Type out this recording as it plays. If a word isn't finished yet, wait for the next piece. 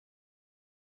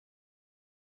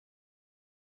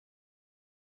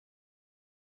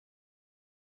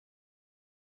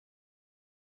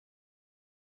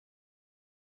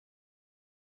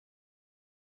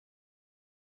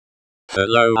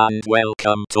Hello and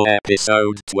welcome to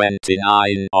episode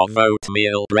 29 of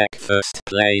Oatmeal Breakfast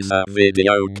Plays a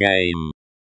Video Game.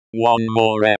 One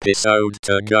more episode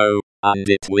to go, and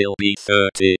it will be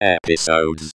 30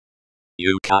 episodes.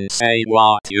 You can say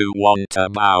what you want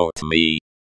about me,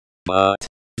 but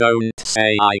don't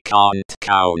say I can't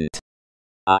count.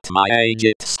 At my age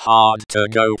it's hard to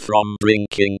go from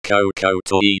drinking cocoa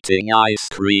to eating ice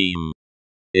cream.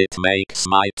 It makes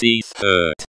my teeth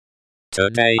hurt.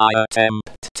 Today I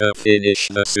attempt to finish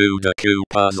the Sudoku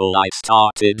puzzle I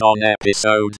started on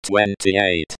episode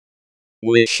 28.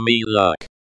 Wish me luck.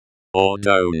 Or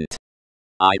don't.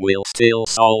 I will still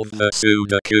solve the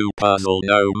Sudoku puzzle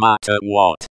no matter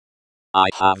what. I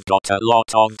have got a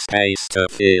lot of space to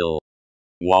fill.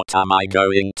 What am I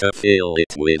going to fill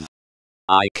it with?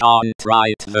 I can't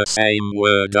write the same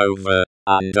word over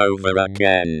and over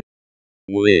again.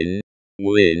 Win,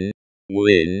 win,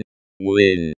 win,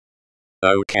 win.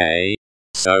 Okay,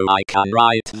 so I can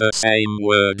write the same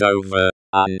word over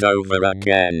and over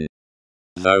again.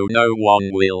 Though no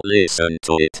one will listen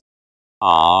to it.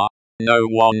 No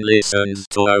one listens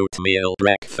to Oatmeal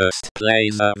Breakfast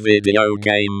Plays a Video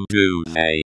Game, do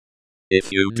they?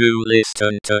 If you do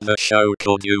listen to the show,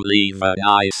 could you leave a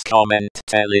nice comment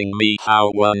telling me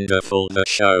how wonderful the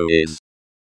show is?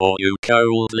 Or you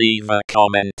could leave a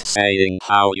comment saying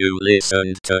how you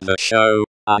listened to the show,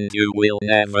 and you will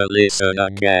never listen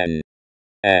again.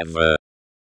 Ever.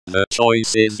 The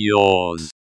choice is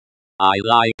yours. I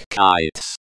like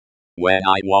kites. When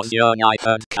I was young I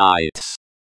had kites.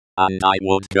 And I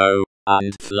would go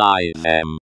and fly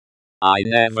them. I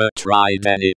never tried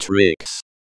any tricks.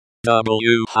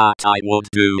 Hat I would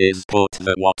do is put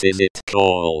the what is it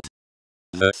called?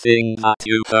 The thing that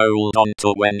you hold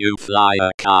onto when you fly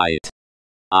a kite.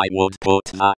 I would put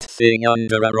that thing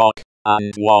under a rock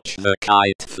and watch the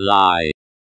kite fly.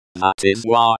 That is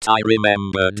what I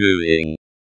remember doing.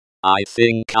 I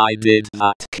think I did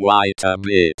that quite a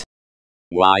bit.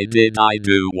 Why did I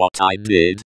do what I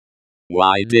did?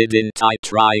 Why didn't I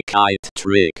try kite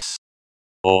tricks?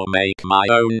 Or make my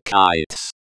own kites?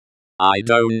 I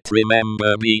don't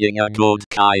remember being a good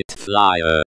kite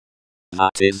flyer.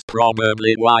 That is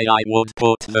probably why I would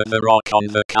put the rock on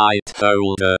the kite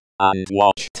holder and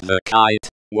watched the kite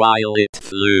while it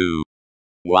flew.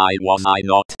 Why was I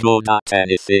not good at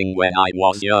anything when I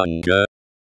was younger?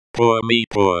 Poor me,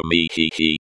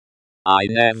 hee. I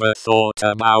never thought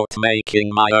about making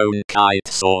my own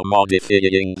kites or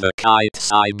modifying the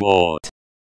kites I bought.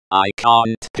 I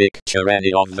can't picture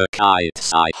any of the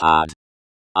kites I had.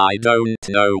 I don't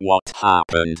know what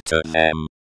happened to them.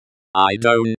 I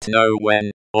don't know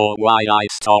when or why I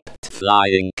stopped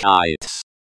flying kites.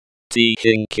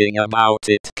 Thinking about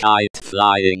it, kite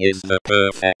flying is the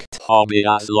perfect hobby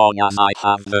as long as I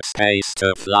have the space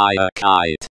to fly a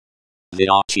kite. They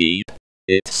are cheap.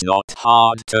 It's not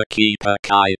hard to keep a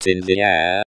kite in the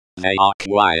air. They are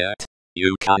quiet.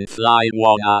 You can fly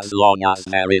one as long as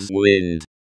there is wind.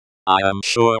 I am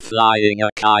sure flying a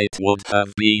kite would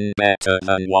have been better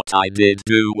than what I did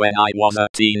do when I was a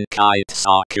teen. Kites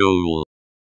are cool.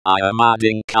 I am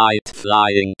adding kite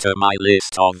flying to my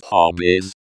list of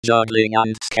hobbies. Juggling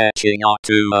and sketching are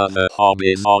two other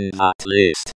hobbies on that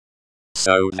list.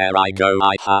 So there I go,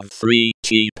 I have 3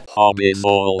 cheap hobbies.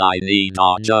 All I need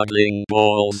are juggling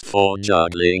balls for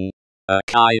juggling, a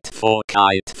kite for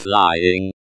kite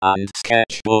flying, and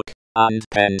sketchbook and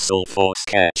pencil for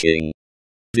sketching.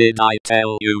 Did I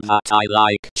tell you that I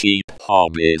like cheap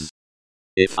hobbies?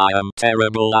 If I am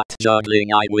terrible at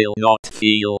juggling I will not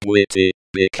feel witty,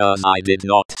 because I did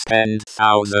not spend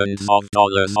thousands of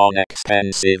dollars on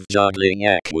expensive juggling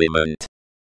equipment.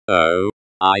 Oh,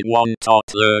 I want to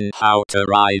learn how to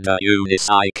ride a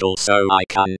unicycle so I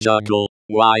can juggle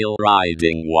while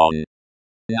riding one.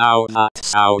 Now that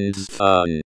sounds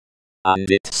fun. And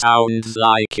it sounds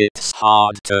like it's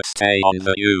hard to stay on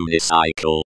the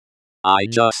unicycle. I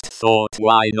just thought,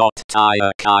 why not tie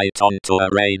a kite onto a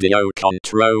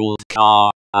radio-controlled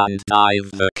car and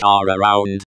drive the car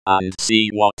around and see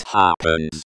what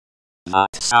happens.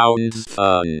 That sounds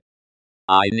fun.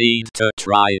 I need to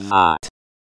try that.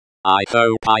 I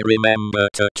hope I remember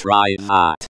to try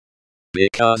that.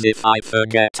 Because if I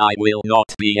forget I will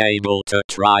not be able to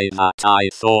try that. I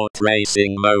thought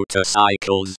racing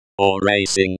motorcycles or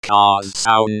racing cars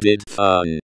sounded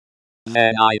fun.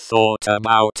 Then I thought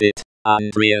about it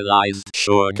and realized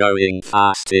sure, going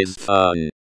fast is fun.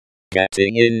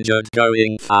 Getting injured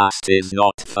going fast is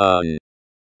not fun.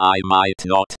 I might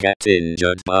not get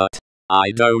injured, but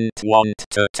I don't want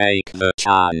to take the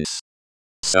chance.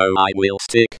 So I will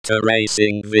stick to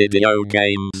racing video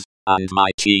games and my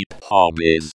cheap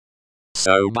hobbies.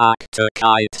 So back to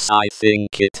kites. I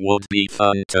think it would be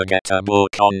fun to get a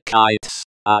book on kites,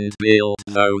 and build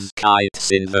those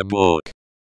kites in the book.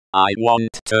 I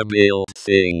want to build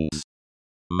things.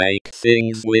 Make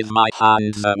things with my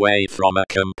hands away from a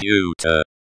computer.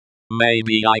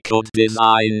 Maybe I could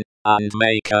design and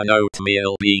make an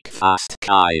OatmealBreakfast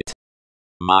kite.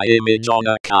 My image on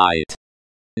a kite.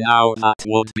 Now that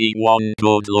would be one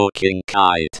good-looking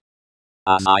kite.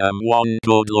 As I am one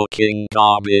good-looking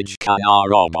garbage can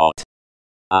robot.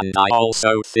 And I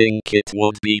also think it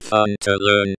would be fun to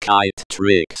learn kite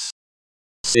tricks.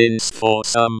 Since for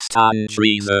some strange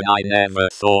reason I never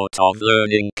thought of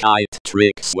learning kite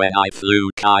tricks when I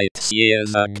flew kites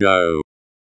years ago.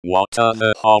 What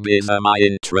other hobbies am I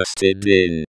interested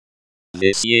in?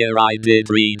 This year I did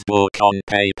read book on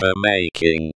paper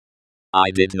making.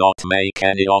 I did not make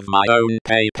any of my own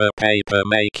paper. Paper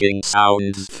making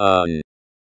sounds fun.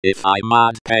 If I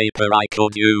made paper I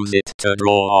could use it to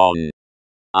draw on.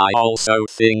 I also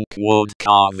think wood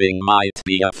carving might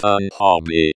be a fun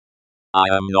hobby. I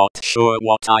am not sure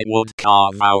what I would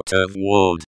carve out of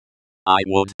wood. I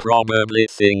would probably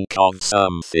think of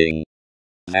something.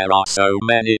 There are so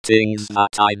many things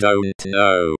that I don't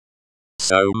know.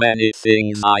 So many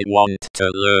things I want to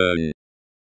learn.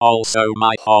 Also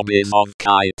my hobbies of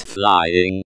kite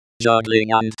flying,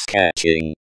 juggling and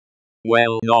sketching.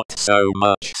 Well, not so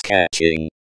much sketching.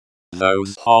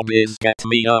 Those hobbies get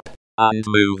me up and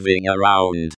moving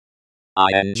around. I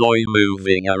enjoy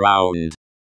moving around.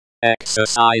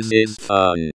 Exercise is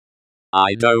fun.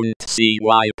 I don't see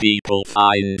why people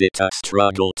find it a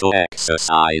struggle to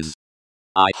exercise.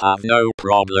 I have no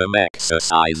problem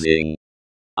exercising.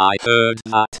 I heard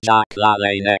that Jack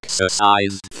LaLanne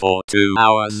exercised for 2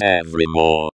 hours every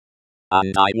morning.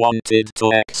 And I wanted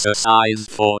to exercise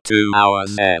for 2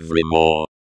 hours every morning.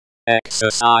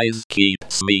 Exercise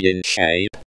keeps me in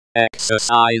shape.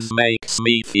 Exercise makes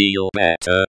me feel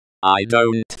better. I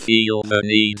don't feel the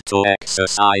need to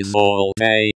exercise all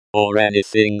day, or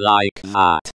anything like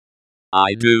that.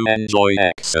 I do enjoy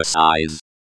exercise.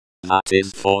 That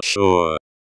is for sure.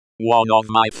 One of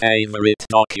my favorite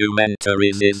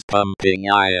documentaries is Pumping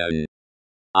Iron.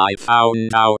 I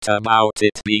found out about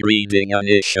it by reading an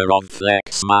issue of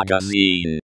Flex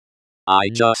magazine. I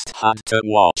just had to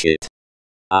watch it.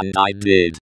 And I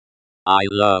did. I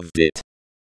loved it.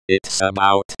 It's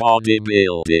about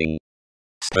bodybuilding.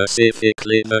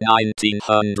 Specifically the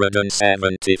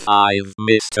 1975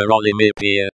 Mr.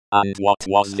 Olympia, and what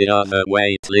was the other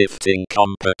weightlifting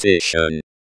competition?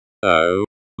 Oh,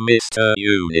 Mr.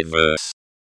 Universe.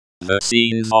 The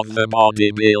scenes of the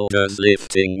bodybuilders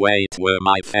lifting weight were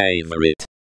my favorite.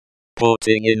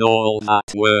 Putting in all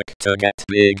that work to get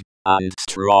big and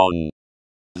strong.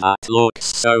 That looks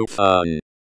so fun.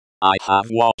 I have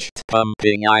watched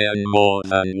Pumping Iron more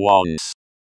than once.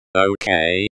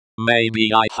 Okay,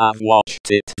 maybe I have watched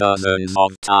it dozens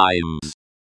of times.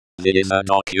 There is a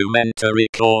documentary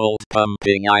called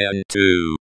Pumping Iron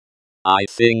 2. I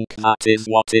think that is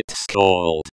what it's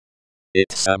called.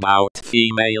 It's about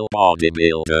female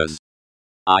bodybuilders.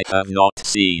 I have not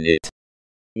seen it.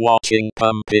 Watching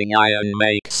Pumping Iron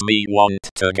makes me want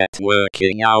to get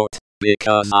working out,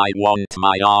 because I want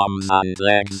my arms and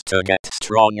legs to get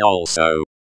strong also.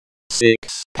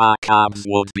 6-pack abs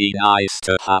would be nice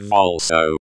to have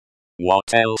also.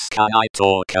 What else can I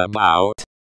talk about?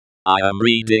 I am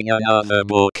reading another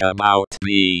book about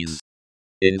bees.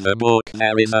 In the book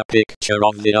there is a picture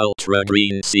of the ultra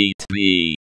green seat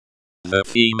bee. The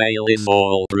female is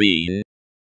all green.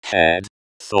 Head,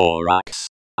 thorax,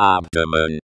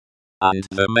 abdomen. And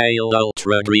the male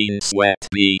ultra green sweat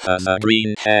bee has a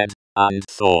green head and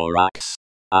thorax.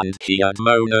 And the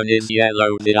abdomen is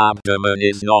yellow. The abdomen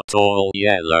is not all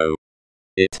yellow.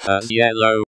 It has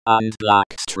yellow and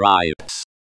black stripes.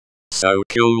 So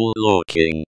cool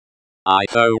looking. I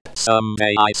hope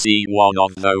someday I see one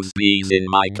of those bees in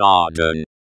my garden.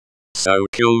 So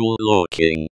cool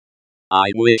looking.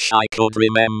 I wish I could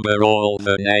remember all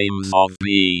the names of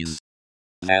bees.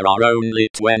 There are only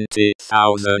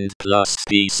 20,000 plus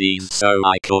species, so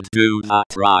I could do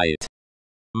that right.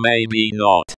 Maybe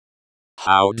not.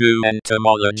 How do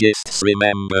entomologists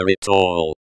remember it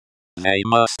all? They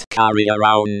must carry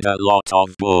around a lot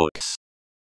of books.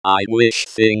 I wish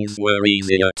things were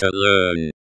easier to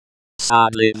learn.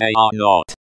 Sadly they are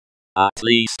not. At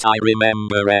least I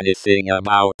remember anything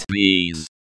about bees.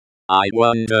 I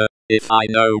wonder if I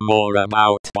know more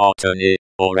about botany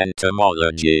or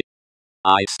entomology.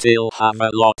 I still have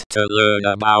a lot to learn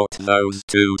about those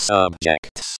two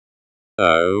subjects.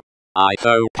 Oh, I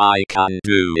hope I can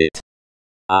do it.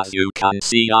 As you can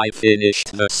see, I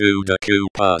finished the Sudoku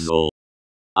puzzle.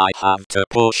 I have to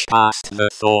push past the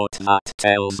thought that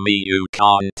tells me you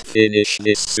can't finish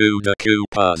this Sudoku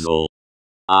puzzle.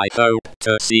 I hope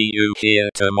to see you here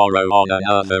tomorrow on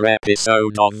another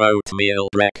episode of Oatmeal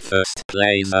Breakfast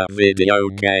Plays a Video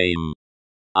Game.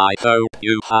 I hope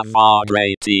you have a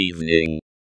great evening.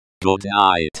 Good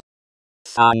night.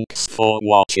 Thanks for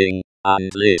watching and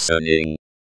listening.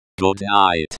 Good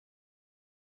night.